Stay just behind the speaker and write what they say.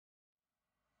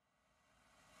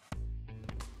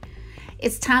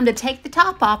It's time to take the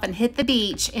top off and hit the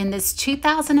beach in this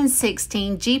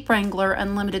 2016 Jeep Wrangler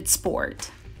Unlimited Sport.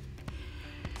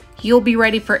 You'll be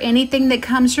ready for anything that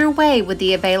comes your way with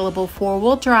the available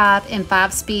 4-wheel drive and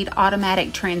 5-speed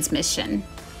automatic transmission.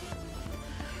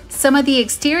 Some of the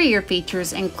exterior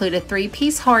features include a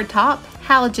 3-piece hardtop,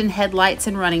 halogen headlights,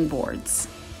 and running boards.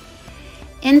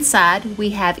 Inside,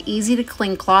 we have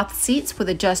easy-to-clean cloth seats with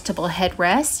adjustable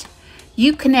headrest,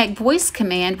 Uconnect voice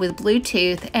command with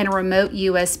Bluetooth, and a remote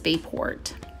USB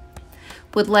port.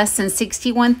 With less than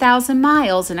 61,000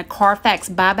 miles and a Carfax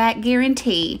buyback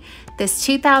guarantee, this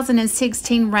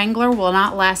 2016 Wrangler will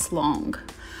not last long.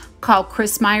 Call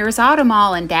Chris Myers Auto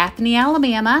Mall in Daphne,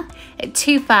 Alabama at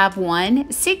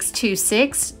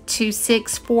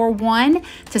 251-626-2641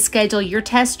 to schedule your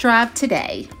test drive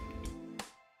today.